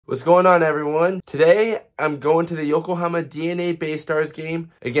What's going on, everyone? Today, I'm going to the Yokohama DeNA Baystars game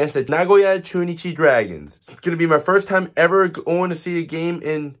against the Nagoya Chunichi Dragons. It's going to be my first time ever going to see a game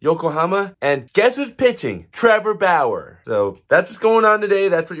in Yokohama. And guess who's pitching? Trevor Bauer. So that's what's going on today.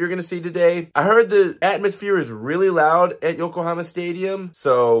 That's what you're going to see today. I heard the atmosphere is really loud at Yokohama Stadium.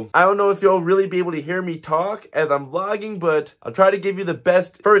 So I don't know if you'll really be able to hear me talk as I'm vlogging, but I'll try to give you the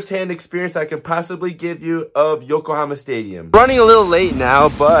best first-hand experience I can possibly give you of Yokohama Stadium. Running a little late now,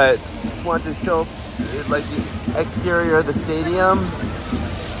 but just want to show like the exterior of the stadium.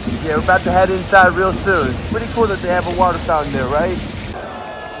 Yeah, we're about to head inside real soon. Pretty cool that they have a water fountain there, right?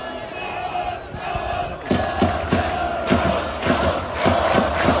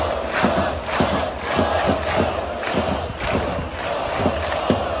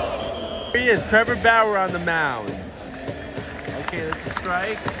 Here he is, Trevor Bauer on the mound. Okay, that's a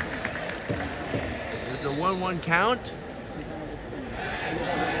strike. There's a 1-1 count.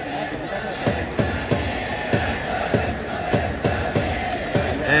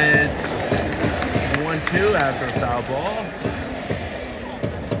 And it's 1-2 after a foul ball.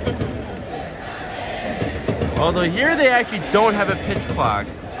 Although here they actually don't have a pitch clock,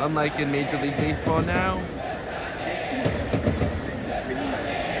 unlike in Major League Baseball now.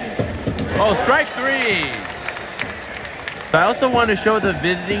 Oh, strike three! So I also want to show the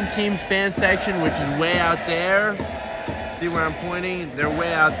visiting team's fan section, which is way out there. See where I'm pointing? They're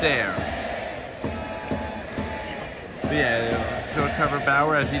way out there. But yeah, show Trevor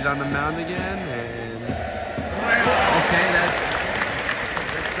Bauer as he's on the mound again. And okay, that's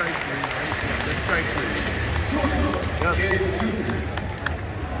strike three, right? Yeah, that's strike three. Yep.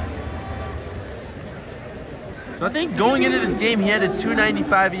 So I think going into this game, he had a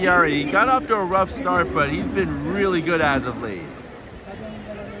 2.95 ERA. He got off to a rough start, but he's been really good as of late.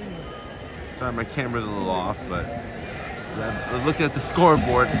 Sorry, my camera's a little off, but I was looking at the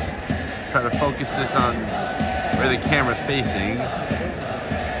scoreboard, try to focus this on where the camera's facing.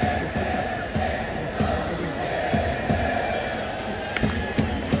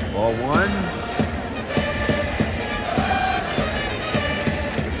 Ball one.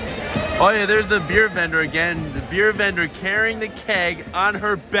 Oh yeah, there's the beer vendor again. The beer vendor carrying the keg on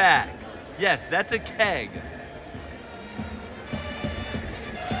her back. Yes, that's a keg.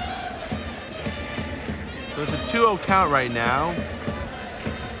 So it's a 2-0 count right now.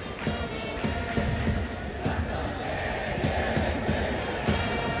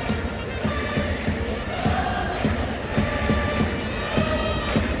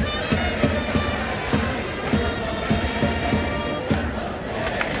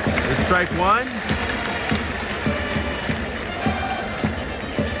 Strike one.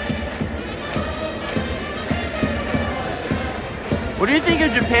 What do you think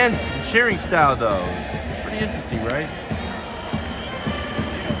of Japan's cheering style, though? Pretty interesting, right?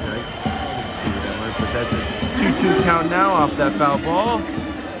 Okay. Let's see that one, but that's a 2-2 count now off that foul ball.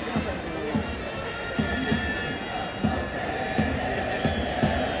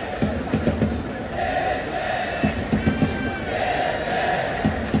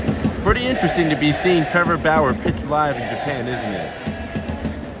 Pretty interesting to be seeing Trevor Bauer pitch live in Japan, isn't it?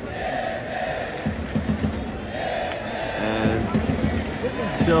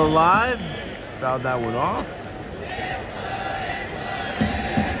 And still alive. Fouled that one off.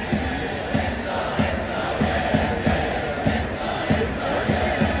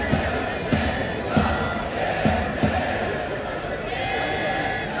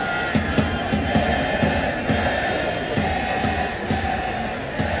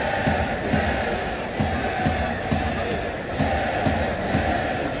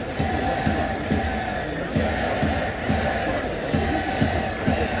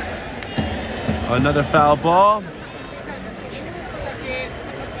 Another foul ball.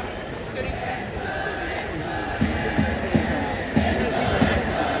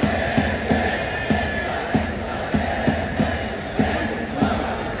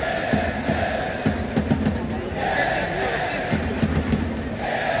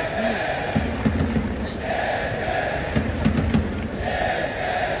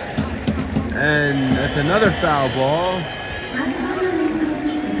 And that's another foul ball.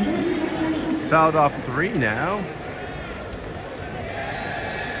 Fouled off 3 now.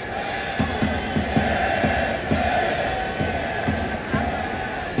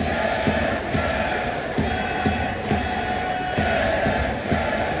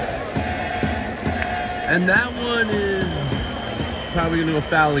 And that one is probably gonna go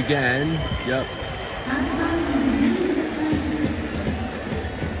foul again. Yep.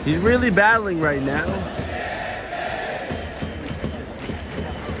 He's really battling right now.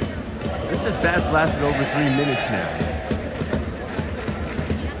 This at bats lasted over 3 minutes now.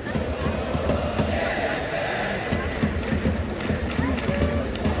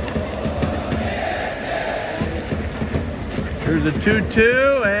 Here's a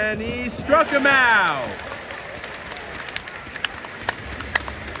 2-2, and he struck him out.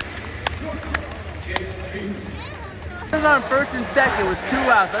 He's on first and second with 2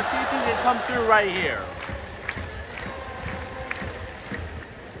 outs. Let's see if he can come through right here.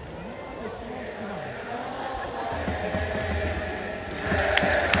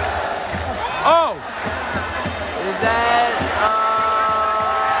 Oh! Is that,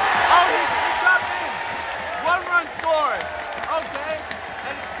 oh, he dropped in! 1 run scored! Okay,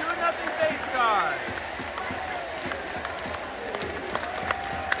 and it's 2-0 Bay Stars.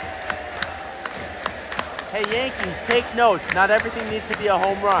 Hey Yankees, take notes. Not everything needs to be a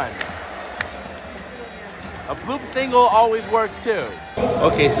home run. A bloop single always works too.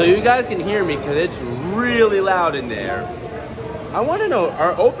 Okay, so you guys can hear me because it's really loud in there. I want to know,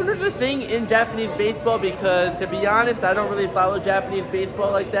 are openers a thing in Japanese baseball? Because, to be honest, I don't really follow Japanese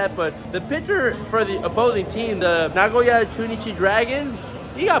baseball like that, but the pitcher for the opposing team, the Nagoya Chunichi Dragons,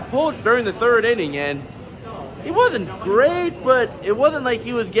 he got pulled during the 3rd inning, and he wasn't great, but it wasn't like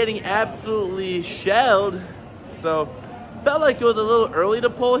he was getting absolutely shelled. So, felt like it was a little early to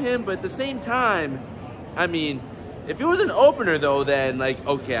pull him, but at the same time, I mean, if it was an opener, though, then, like,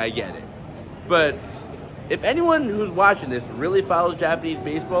 okay, I get it. But if anyone who's watching this really follows Japanese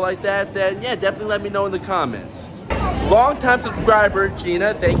baseball like that, then yeah, definitely let me know in the comments. Long-time subscriber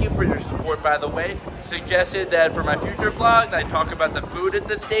Gina, thank you for your support, by the way, suggested that for my future vlogs, I talk about the food at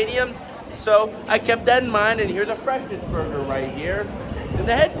the stadiums. So I kept that in mind, and here's a Freshness Burger right here. And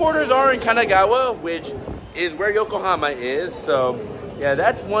the headquarters are in Kanagawa, which is where Yokohama is. So yeah,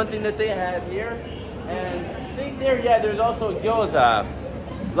 that's one thing that they have here. And I think there's also gyoza.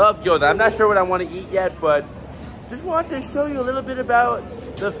 Love gyoza. I'm not sure what I want to eat yet, but just wanted to show you a little bit about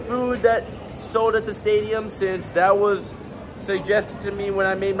the food that sold at the stadium, since that was suggested to me when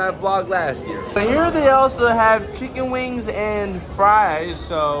I made my vlog last year. So here they also have chicken wings and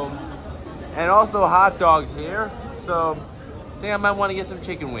fries, and also hot dogs here. So I think I might want to get some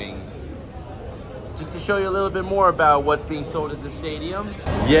chicken wings, just to show you a little bit more about what's being sold at the stadium.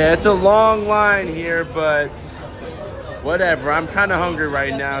 Yeah, it's a long line here, but whatever, I'm kind of hungry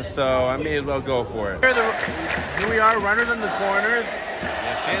right now, so I may as well go for it. Here we are, runners in the corners.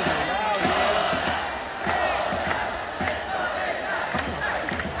 Yeah, fans are loud here.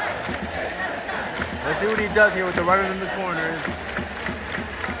 Let's see what he does here with the runners in the corners.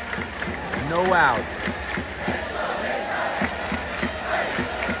 No out.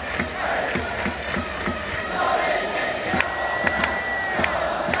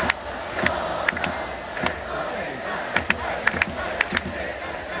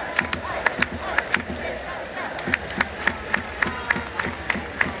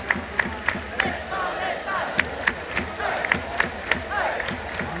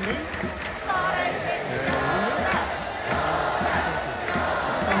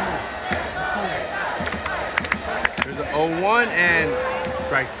 There's an 0-1 and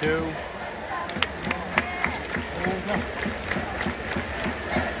strike 2.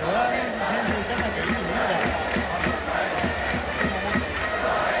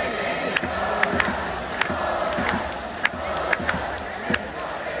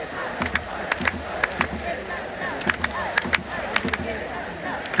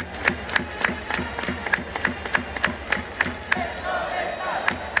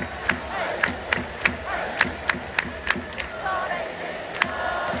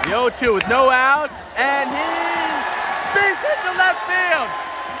 The 0-2 with no outs, and he base hit to left field.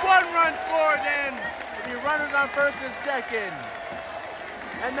 1 run scored, and the runners on first and second.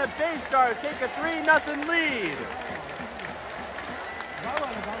 And the Bay Stars take a 3-0 lead.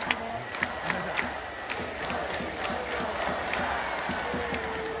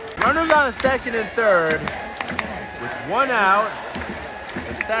 Runners on second and third with 1 out.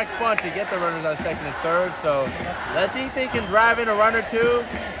 A sack bunt to get the runners on second and third. So let's see if they can drive in a run or 2.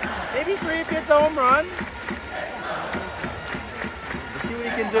 Maybe 3 if it's a home run. Let's see what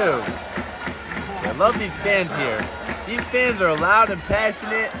he can do. I love these fans here. These fans are loud and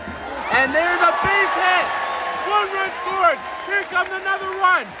passionate. And there's a base hit. 1 run scored. Here comes another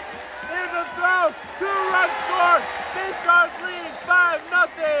one. There's a throw. 2 runs scored. Bay Stars lead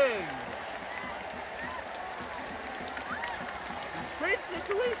 5-0. Great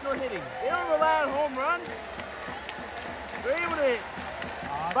situational hitting. They don't rely on home runs. They're able to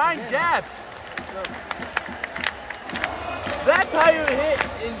find gaps. That's how you hit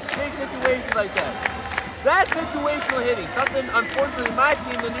in big situations like that. That's situational hitting. Something, unfortunately, my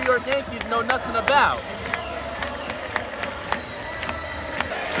team, the New York Yankees, know nothing about.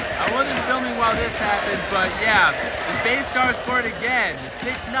 I wasn't filming while this happened, but yeah, the Bay Stars scored again. It's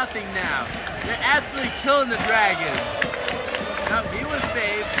 6-0 now. They're absolutely killing the Dragons. was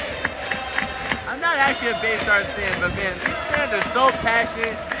safe. I'm not actually a Bay Stars fan, but man, these fans are so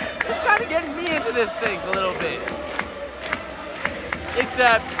passionate. It's kind of getting me into this thing a little bit.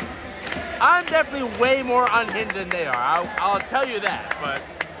 Except, I'm definitely way more unhinged than they are. I'll tell you that, but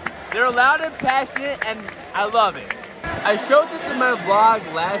they're loud and passionate, and I love it. I showed this in my vlog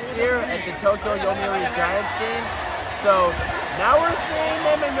last year at the Tokyo Yomiuri Giants game, so now we're seeing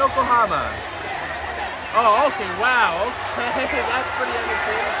them in Yokohama. Oh, okay, wow, okay, that's pretty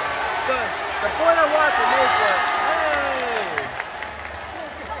entertaining. But the point I wanted to make was, hey!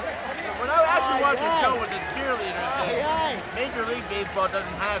 When I actually wanted to show with the cheerleaders that Major League Baseball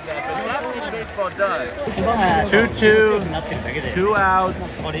doesn't have that, but Japanese baseball does. 2-2, 2 outs.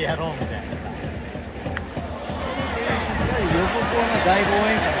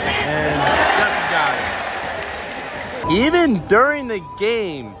 And got it. Even during the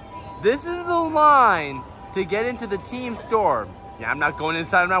game, this is the line to get into the team store. Yeah, I'm not going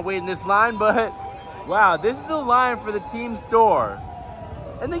inside, I'm not waiting this line, but wow, this is the line for the team store.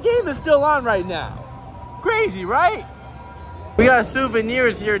 And the game is still on right now. Crazy, right? We got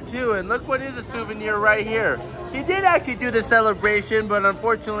souvenirs here too, and look what is a souvenir right here. He did actually do the celebration, but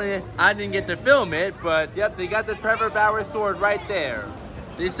unfortunately I didn't get to film it, but yep, they got the Trevor Bauer sword right there.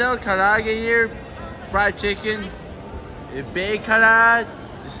 They sell karaage here, fried chicken, baked karaage.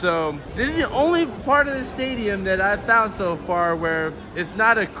 So this is the only part of the stadium that I've found so far where it's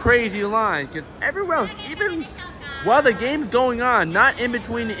not a crazy line, because everywhere else, even while the game's going on, not in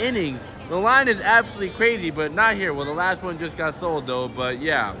between the innings, the line is absolutely crazy, but not here. Well, the last one just got sold though, but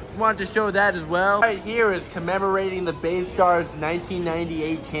yeah. Just wanted to show that as well. Right here is commemorating the Bay Stars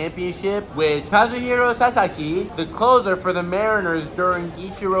 1998 championship with Kazuhiro Sasaki, the closer for the Mariners during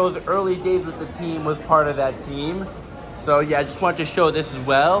Ichiro's early days with the team, was part of that team. So yeah, I just wanted to show this as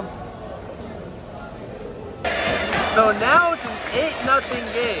well. So now it's an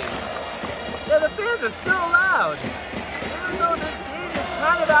 8-0 game. Yeah, the fans are still loud. Even though this game is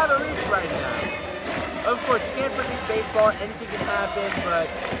kind of out of reach right now. Of course, you can't predict baseball, anything can happen, but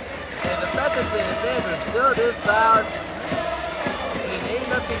yeah, the fact that the fans are still this loud in an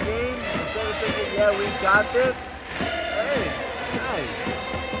 8-0 game, instead of thinking, yeah, we got this, hey, nice.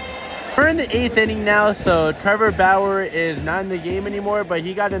 We're in the 8th inning now, so Trevor Bauer is not in the game anymore, but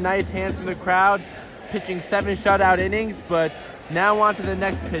he got a nice hand from the crowd, pitching 7 shutout innings. But now on to the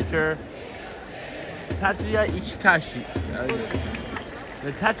next pitcher, Tatsuya Ishikawa.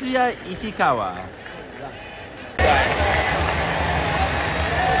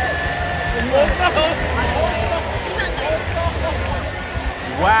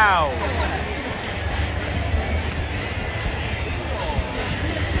 Wow.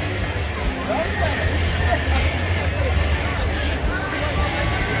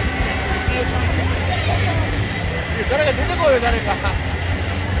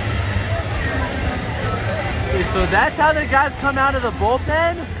 Okay, so that's how the guys come out of the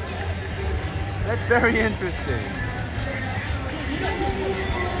bullpen? That's very interesting.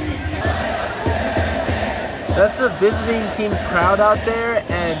 That's the visiting team's crowd out there,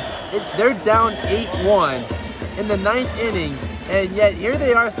 and they're down 8-1 in the 9th inning, and yet here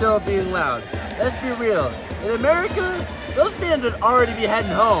they are still being loud. Let's be real. In America, those fans would already be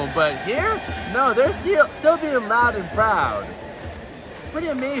heading home, but here, no, they're still being loud and proud. Pretty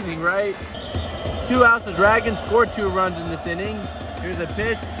amazing, right? It's 2 outs. The Dragons scored 2 runs in this inning. Here's a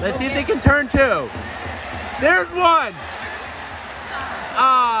pitch. Let's see if they can turn 2. There's 1.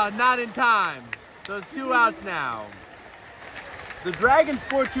 Ah, not in time. So it's 2 outs now. The Dragons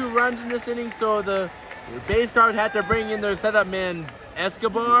scored 2 runs in this inning, so the Bay Stars had to bring in their setup man,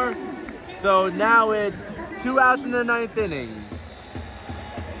 Escobar. So now it's 2 outs in the 9th inning.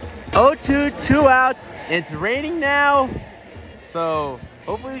 0-2, 2 outs. It's raining now. So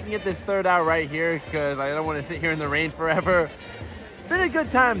hopefully we can get this 3rd out right here, because I don't want to sit here in the rain forever. It's been a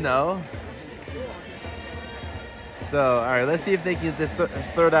good time though. So, all right, let's see if they can get this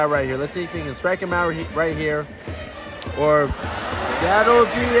 3rd out right here. Let's see if they can strike him out right here. Or that'll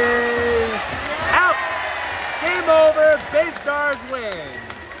be a out. Game over. Bay Stars win.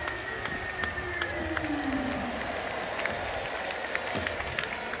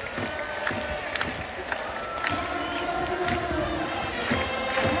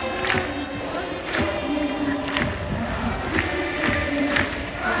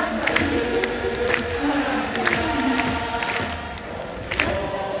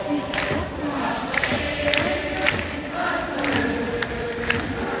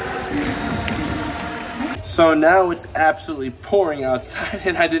 So now it's absolutely pouring outside,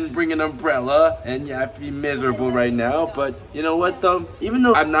 and I didn't bring an umbrella, and yeah, I have to be miserable right now. But you know what though? Even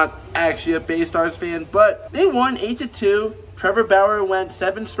though I'm not actually a Bay Stars fan, but they won 8-2. Trevor Bauer went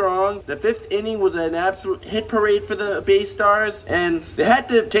 7 strong. The 5th inning was an absolute hit parade for the Bay Stars, and they had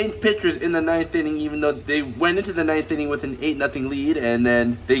to change pitchers in the 9th inning, even though they went into the 9th inning with an 8-0 lead, and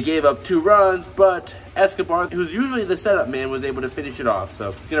then they gave up 2 runs, but Escobar, who's usually the setup man, was able to finish it off. So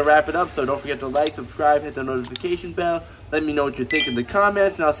it's going to wrap it up, so don't forget to like, subscribe, hit the notification bell. Let me know what you think in the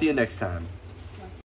comments, and I'll see you next time.